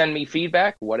 They send me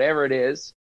feedback, whatever it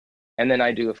is, and then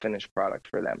I do a finished product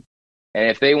for them. And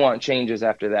if they want changes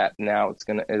after that, now it's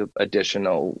going to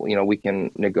additional, we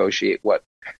can negotiate what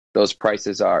those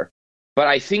prices are. But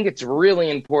I think it's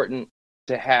really important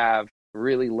to have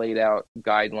really laid out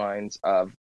guidelines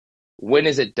of when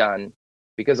is it done?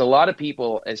 Because a lot of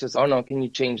people, it's just, oh no, can you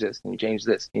change this? Can you change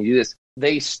this? Can you do this?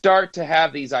 They start to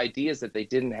have these ideas that they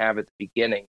didn't have at the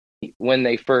beginning when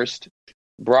they first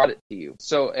brought it to you.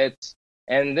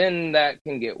 And then that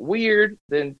can get weird.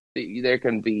 Then there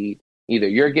can be either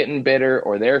you're getting bitter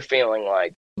or they're feeling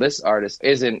like this artist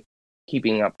isn't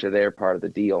keeping up to their part of the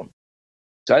deal.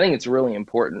 So I think it's really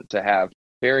important to have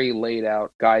very laid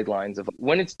out guidelines of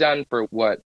when it's done for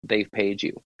what they've paid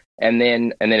you. And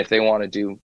then if they want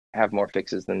to have more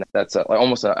fixes, then that's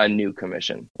almost a new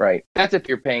commission, right? That's if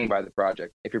you're paying by the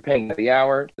project. If you're paying by the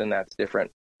hour, then that's different.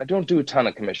 I don't do a ton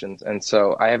of commissions, and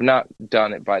so I have not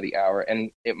done it by the hour, and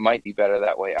it might be better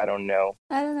that way. I don't know.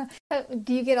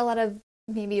 Do you get a lot of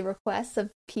maybe requests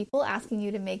of people asking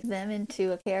you to make them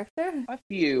into a character? A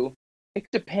few. It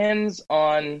depends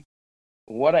on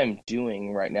what I'm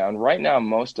doing right now. And right now,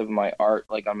 most of my art,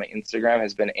 like on my Instagram,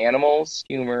 has been animals,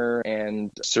 humor,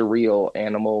 and surreal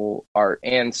animal art.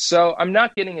 And so I'm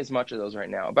not getting as much of those right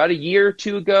now. About a year or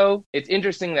two ago, it's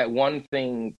interesting that one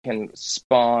thing can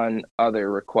spawn other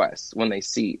requests when they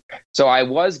see. So I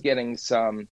was getting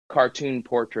some cartoon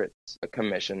portraits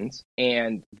commissions,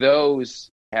 and those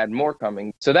had more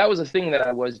coming. So that was a thing that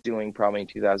I was doing probably in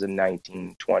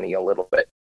 2019, 20 a little bit.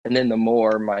 And then the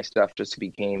more my stuff just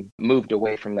became moved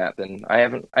away from that, then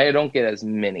I don't get as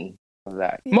many of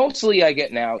that. Mostly I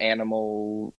get now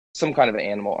some kind of an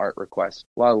animal art request,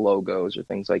 a lot of logos or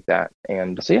things like that.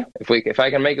 And so yeah, if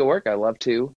I can make it work, I love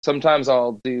to. Sometimes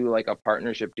I'll do like a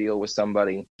partnership deal with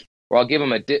somebody, or I'll give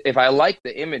them if I like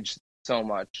the image so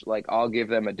much, like I'll give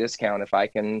them a discount if I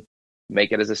can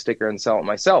make it as a sticker and sell it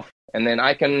myself. And then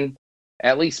I can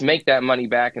at least make that money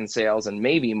back in sales and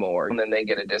maybe more, and then they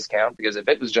get a discount, because if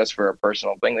it was just for a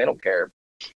personal thing, they don't care,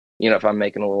 if I'm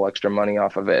making a little extra money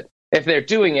off of it. If they're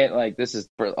doing it like this is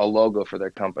for a logo for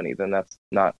their company, then that's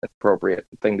not an appropriate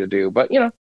thing to do. But, you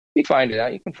find it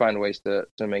out. You can find ways to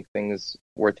make things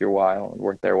worth your while and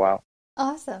worth their while.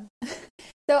 Awesome.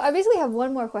 So I basically have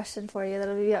one more question for you.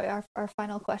 That'll be our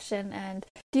final question. And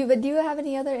do you have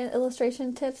any other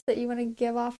illustration tips that you want to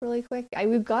give off really quick?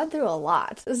 We've gone through a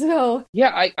lot. So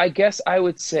yeah, I guess I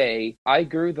would say I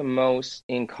grew the most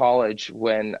in college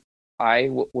when I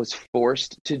was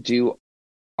forced to do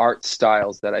art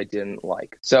styles that I didn't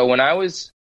like. So when I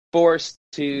was forced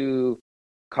to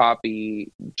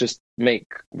just make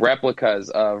replicas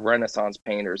of Renaissance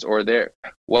painters, or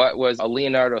what was a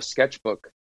Leonardo sketchbook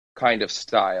kind of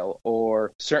style,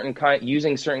 or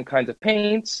using certain kinds of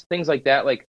paints, things like that.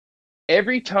 Like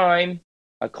every time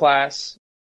a class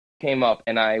came up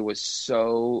and I was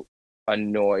so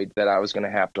annoyed that I was going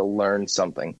to have to learn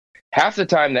something, half the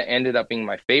time that ended up being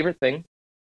my favorite thing.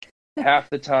 Half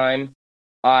the time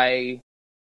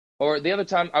or the other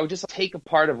time, I would just take a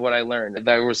part of what I learned.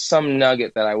 There was some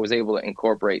nugget that I was able to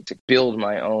incorporate to build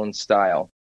my own style.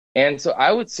 And so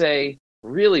I would say,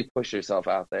 really push yourself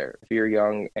out there if you're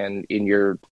young and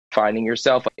you're finding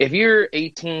yourself. If you're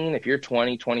 18, if you're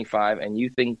 20, 25, and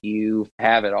you think you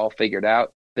have it all figured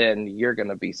out, then you're going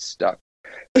to be stuck.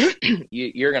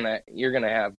 You're gonna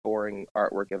have boring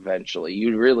artwork eventually.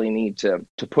 You really need to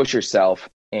push yourself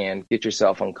and get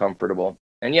yourself uncomfortable.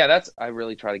 And yeah, I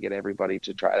really try to get everybody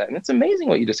to try that. And it's amazing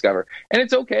what you discover. And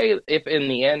it's okay if in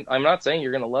the end, I'm not saying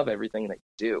you're going to love everything that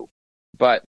you do,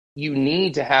 but you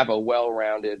need to have a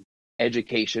well-rounded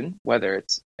education, whether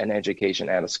it's an education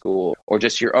at a school or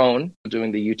just your own,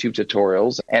 doing the YouTube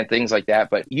tutorials and things like that.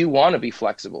 But you want to be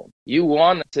flexible. You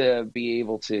want to be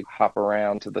able to hop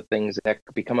around to the things that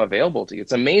become available to you.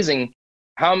 It's amazing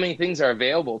how many things are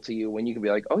available to you when you can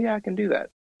be like, oh yeah, I can do that.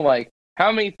 Like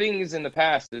how many things in the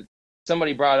past that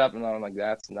somebody brought up and I'm like,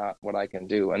 that's not what I can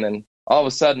do. And then all of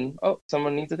a sudden, oh,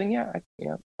 someone needs a thing. Yeah,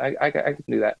 I can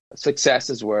do that. Success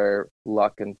is where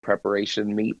luck and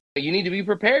preparation meet. You need to be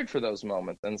prepared for those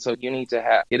moments. And so you need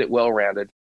to get it well-rounded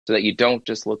so that you don't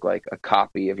just look like a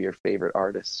copy of your favorite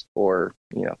artist or,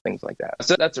 things like that.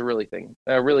 So that's a really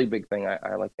big thing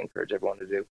I like to encourage everyone to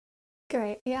do.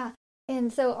 Great. Yeah.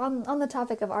 And so on the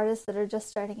topic of artists that are just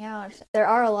starting out, there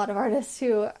are a lot of artists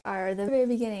who are at the very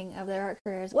beginning of their art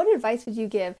careers. What advice would you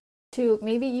give to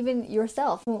maybe even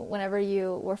yourself whenever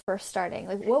you were first starting?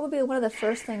 Like, what would be one of the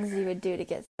first things you would do to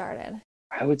get started?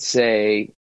 I would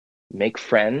say make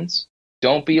friends.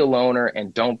 Don't be a loner,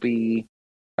 and don't be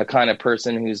a kind of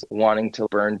person who's wanting to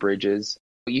burn bridges.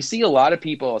 You see a lot of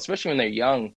people, especially when they're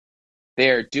young,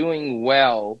 they're doing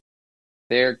well.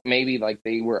 They're maybe like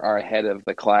are ahead of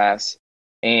the class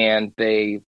and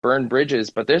they burn bridges,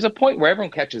 but there's a point where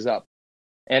everyone catches up.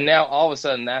 And now all of a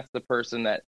sudden that's the person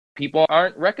that people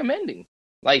aren't recommending.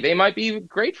 Like they might be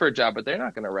great for a job, but they're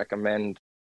not going to recommend,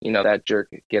 that jerk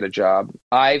get a job.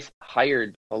 I've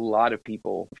hired a lot of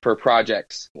people for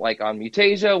projects like on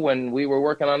Mutasia when we were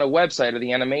working on a website or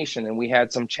the animation and we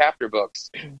had some chapter books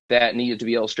that needed to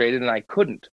be illustrated and I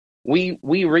couldn't.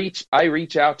 I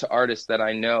reach out to artists that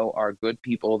I know are good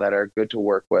people that are good to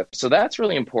work with. So that's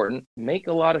really important. Make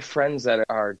a lot of friends that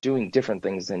are doing different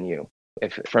things than you.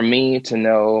 If for me to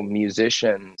know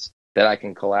musicians that I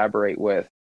can collaborate with,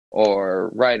 or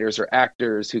writers or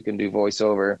actors who can do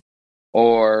voiceover,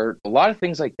 or a lot of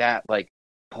things like that. Like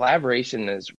collaboration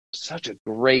is such a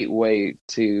great way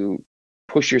to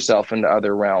push yourself into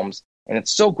other realms. And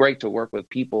it's so great to work with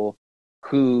people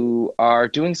who are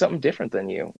doing something different than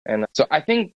you. And so I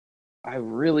think I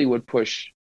really would push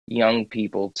young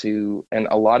people to, and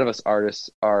a lot of us artists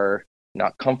are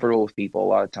not comfortable with people a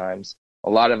lot of times. A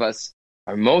lot of us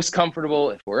are most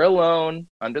comfortable if we're alone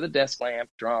under the desk lamp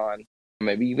drawn.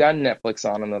 Maybe you got Netflix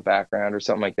on in the background or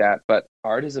something like that. But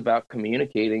art is about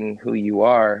communicating who you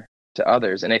are to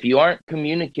others. And if you aren't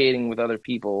communicating with other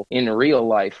people in real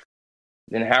life,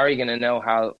 then how are you going to know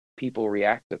how people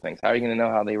react to things? How are you going to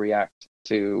know how they react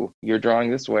to you're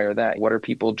drawing this way or that? What are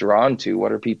people drawn to?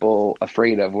 What are people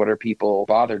afraid of? What are people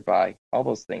bothered by? All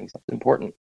those things. That's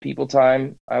important. People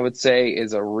time, I would say,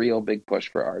 is a real big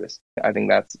push for artists. I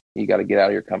think you got to get out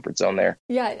of your comfort zone there.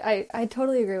 Yeah, I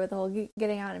totally agree with the whole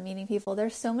getting out and meeting people.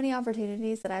 There's so many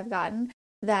opportunities that I've gotten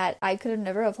that I could have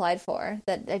never applied for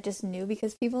that I just knew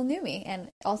because people knew me.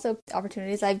 And also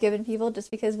opportunities I've given people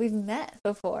just because we've met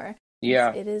before.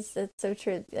 Yeah. It's so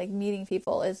true. Like meeting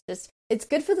people is just, it's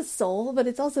good for the soul, but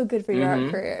it's also good for your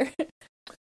art career.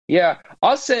 Yeah,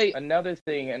 I'll say another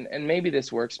thing, and maybe this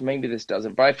works, maybe this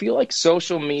doesn't, but I feel like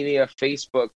social media,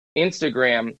 Facebook,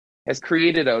 Instagram has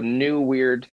created a new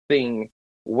weird thing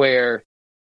where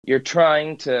you're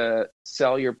trying to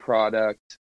sell your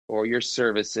product or your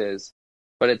services,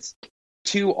 but it's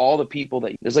to all the people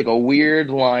that there's like a weird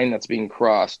line that's being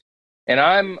crossed. And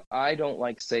I don't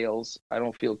like sales. I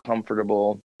don't feel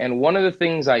comfortable. And one of the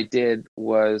things I did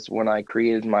was when I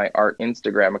created my art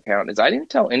Instagram account is I didn't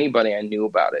tell anybody I knew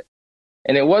about it.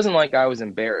 And it wasn't like I was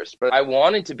embarrassed, but I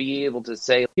wanted to be able to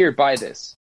say, here, buy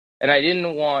this. And I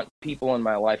didn't want people in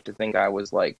my life to think I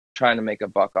was like trying to make a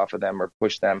buck off of them or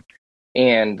push them.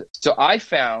 And so I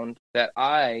found that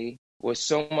I was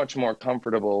so much more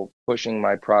comfortable pushing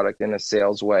my product in a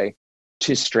sales way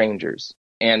to strangers.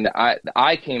 And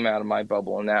I came out of my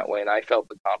bubble in that way, and I felt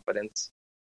the confidence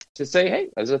to say, hey,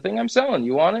 there's a thing I'm selling.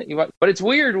 You want it? But it's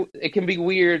weird. It can be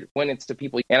weird when it's to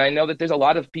people. And I know that there's a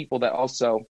lot of people that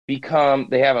also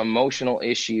they have emotional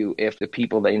issue if the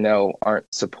people they know aren't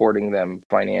supporting them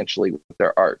financially with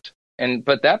their art.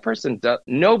 But that person,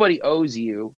 nobody owes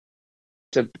you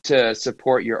to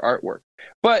support your artwork.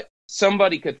 But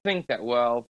somebody could think that,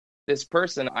 well, this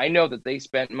person, I know that they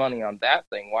spent money on that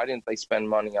thing. Why didn't they spend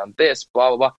money on this? Blah,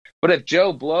 blah, blah. But if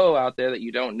Joe Blow out there that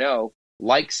you don't know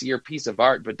likes your piece of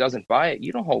art but doesn't buy it,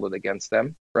 you don't hold it against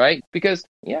them, right? Because,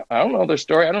 I don't know their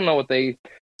story. I don't know what they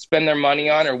spend their money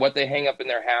on or what they hang up in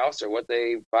their house or what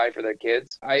they buy for their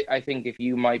kids. I think if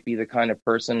you might be the kind of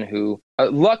person who,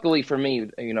 luckily for me,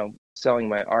 selling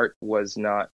my art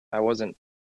I wasn't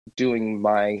doing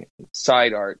my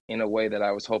side art in a way that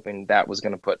I was hoping that was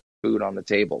going to put food on the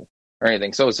table or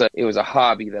anything. So it was a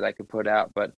hobby that I could put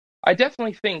out. But I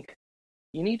definitely think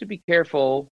you need to be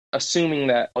careful assuming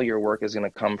that all your work is going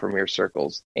to come from your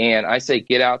circles. And I say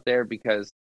get out there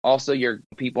because also your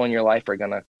people in your life are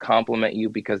going to compliment you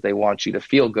because they want you to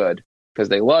feel good because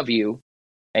they love you.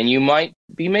 And you might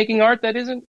be making art that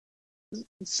isn't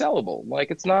sellable. Like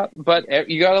it's not, but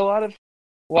you got a lot of,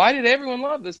 why did everyone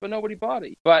love this, but nobody bought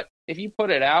it? But if you put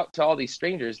it out to all these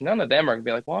strangers, none of them are going to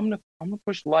be like, well, I'm going to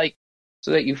push like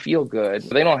so that you feel good.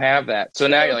 They don't have that. So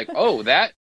now you're like, oh,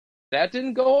 that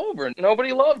didn't go over.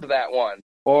 Nobody loved that one.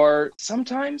 Or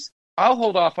sometimes I'll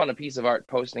hold off on a piece of art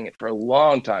posting it for a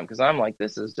long time because I'm like,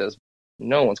 this is just,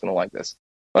 no one's going to like this.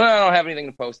 Well, I don't have anything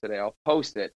to post today. I'll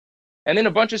post it. And then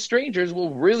a bunch of strangers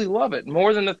will really love it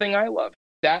more than the thing I love.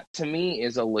 That to me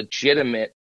is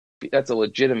that's a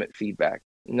legitimate feedback.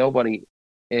 Nobody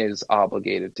is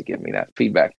obligated to give me that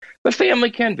feedback. But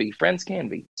family can be, friends can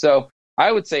be. So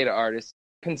I would say to artists,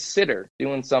 consider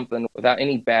doing something without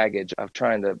any baggage of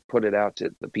trying to put it out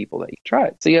to the people that you try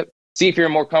it. See if you're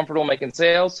more comfortable making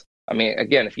sales. I mean,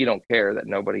 again, if you don't care that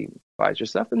nobody buys your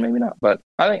stuff, then maybe not. But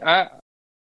I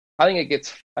think it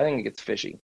gets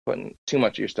fishy putting too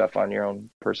much of your stuff on your own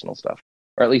personal stuff,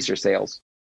 or at least your sales.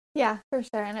 Yeah, for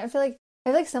sure. And I feel like I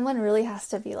feel like someone really has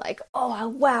to be like, oh,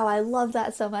 wow, I love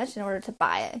that so much in order to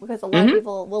buy it. Because a lot of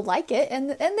people will like it, and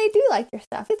they do like your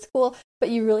stuff. It's cool, but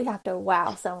you really have to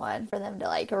wow someone for them to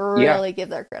like really give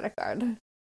their credit card.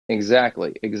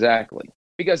 Exactly.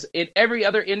 Because in every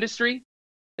other industry,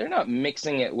 they're not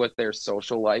mixing it with their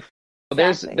social life.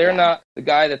 They're not the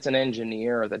guy that's an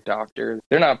engineer or the doctor.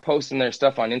 They're not posting their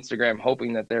stuff on Instagram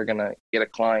hoping that they're going to get a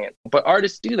client. But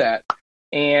artists do that.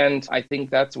 And I think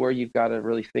that's where you've got to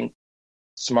really think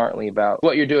smartly about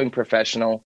what you're doing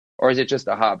professional, or is it just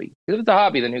a hobby? If it's a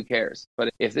hobby, then who cares?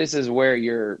 But if this is where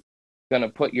you're going to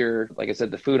put your, like I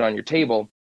said, the food on your table,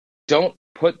 don't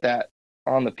put that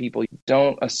on the people.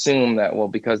 Don't assume that, well,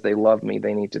 because they love me,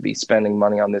 they need to be spending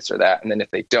money on this or that. And then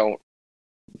if they don't,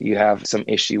 you have some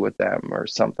issue with them or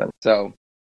something. So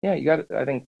yeah, I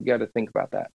think you got to think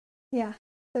about that. Yeah,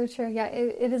 so true. Yeah,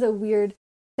 it is a weird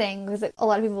thing because a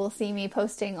lot of people will see me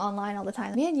posting online all the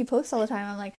time. Man, you post all the time.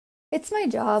 I'm like, it's my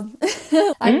job.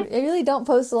 I really don't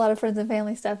post a lot of friends and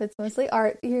family stuff. It's mostly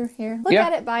art. Here, look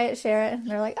at it, buy it, share it. And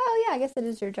they're like, oh yeah, I guess it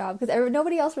is your job. Because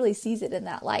nobody else really sees it in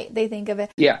that light. They think of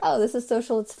it, oh, this is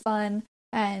social, it's fun.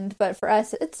 But for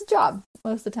us, it's a job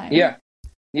most of the time.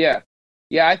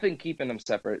 Yeah, I think keeping them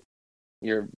separate,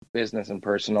 your business and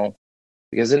personal,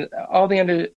 because in all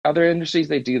the other industries,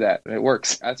 they do that. And it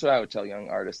works. That's what I would tell young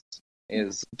artists.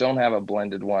 Is don't have a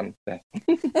blended one thing.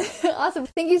 Awesome.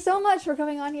 Thank you so much for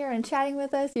coming on here and chatting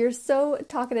with us. You're so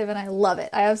talkative and I love it.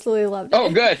 I absolutely loved it. Oh,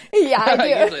 good. Yeah, I do.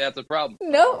 Usually that's a problem.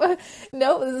 No,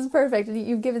 this is perfect.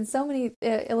 You've given so many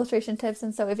illustration tips.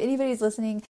 And so if anybody's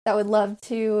listening that would love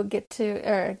to get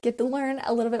to learn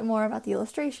a little bit more about the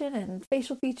illustration and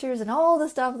facial features and all the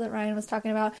stuff that Ryan was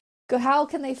talking about, how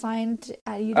can they find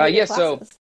you do your classes? So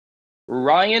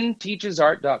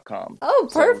RyanTeachesArt.com. Oh,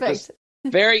 perfect. So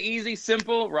very easy,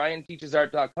 simple,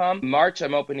 RyanTeachesArt.com. March,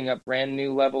 I'm opening up brand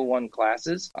new level 1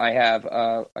 classes. I have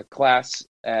a class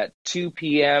at 2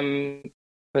 p.m.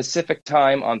 Pacific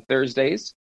time on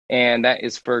Thursdays, and that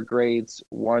is for grades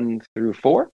 1 through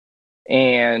 4.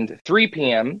 And 3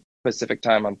 p.m. Pacific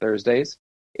time on Thursdays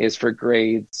is for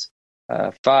grades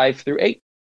 5 through 8.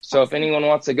 So if anyone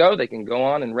wants to go, they can go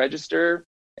on and register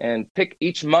and pick.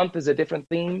 Each month is a different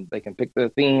theme. They can pick the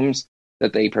themes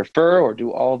that they prefer or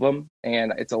do all of them.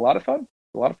 And it's a lot of fun.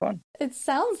 It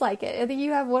sounds like it. I think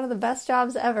you have one of the best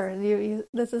jobs ever.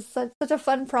 This is such a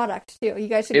fun product too. You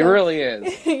guys should It really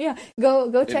is. Yeah.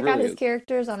 Go check out his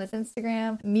characters on his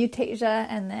Instagram, Mutasia,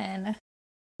 and then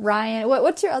Ryan.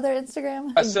 What's your other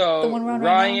Instagram? So the one we're on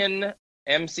Ryan right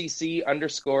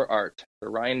MCC_art. So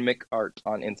Ryan McArt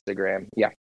on Instagram. Yeah.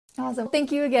 Awesome.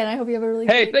 Thank you again. I hope you have a really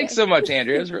great thanks day. So much,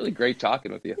 Andrea. It was really great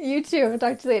talking with you. You too. I'll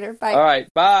talk to you later. Bye. All right.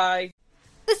 Bye.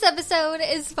 This episode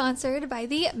is sponsored by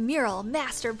the Mural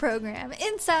Master Program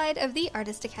inside of the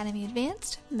Artist Academy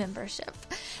Advanced membership.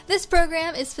 This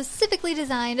program is specifically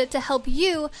designed to help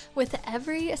you with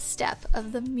every step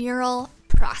of the mural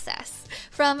process.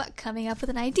 From coming up with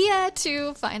an idea,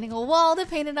 to finding a wall to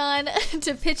paint it on,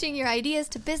 to pitching your ideas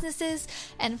to businesses,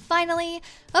 and finally,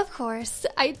 of course,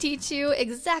 I teach you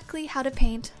exactly how to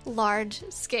paint large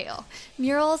scale.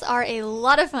 Murals are a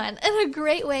lot of fun and a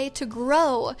great way to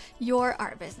grow your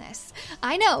art business.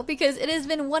 I know, because it has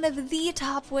been one of the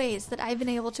top ways that I've been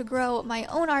able to grow my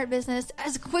own art business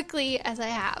as quickly as I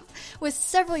have. With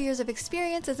several years of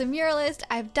experience as a muralist,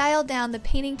 I've dialed down the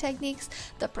painting techniques,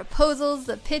 the proposals,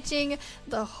 the pitching,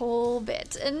 the whole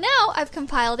bit. And now I've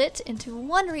compiled it into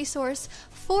one resource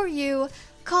for you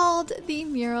called the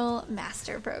Mural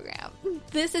Master Program.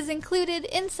 This is included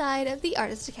inside of the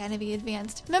Artist Academy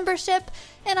Advanced membership,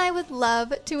 and I would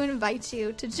love to invite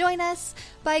you to join us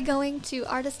by going to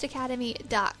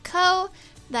artistacademy.co,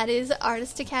 that is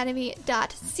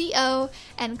artistacademy.co,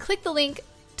 and click the link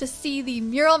to see the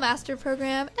Mural Master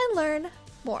Program and learn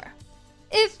more.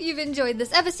 If you've enjoyed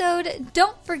this episode,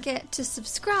 don't forget to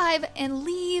subscribe and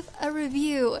leave a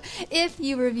review. If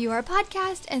you review our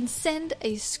podcast and send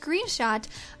a screenshot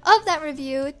of that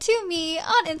review to me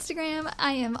on Instagram,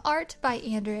 I am Art by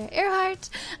Andrea Earhart.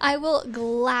 I will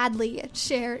gladly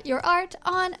share your art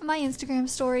on my Instagram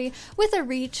story with a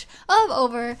reach of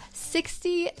over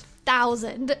 60,000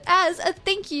 as a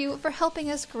thank you for helping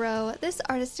us grow this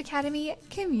Artist Academy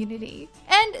community.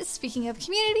 And speaking of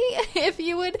community, if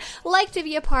you would like to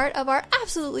be a part of our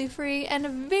absolutely free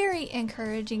and very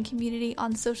encouraging community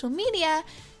on social media,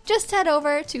 just head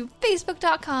over to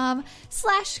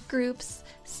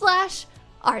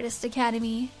facebook.com/groups/Artist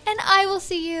Academy, and I will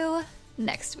see you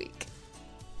next week.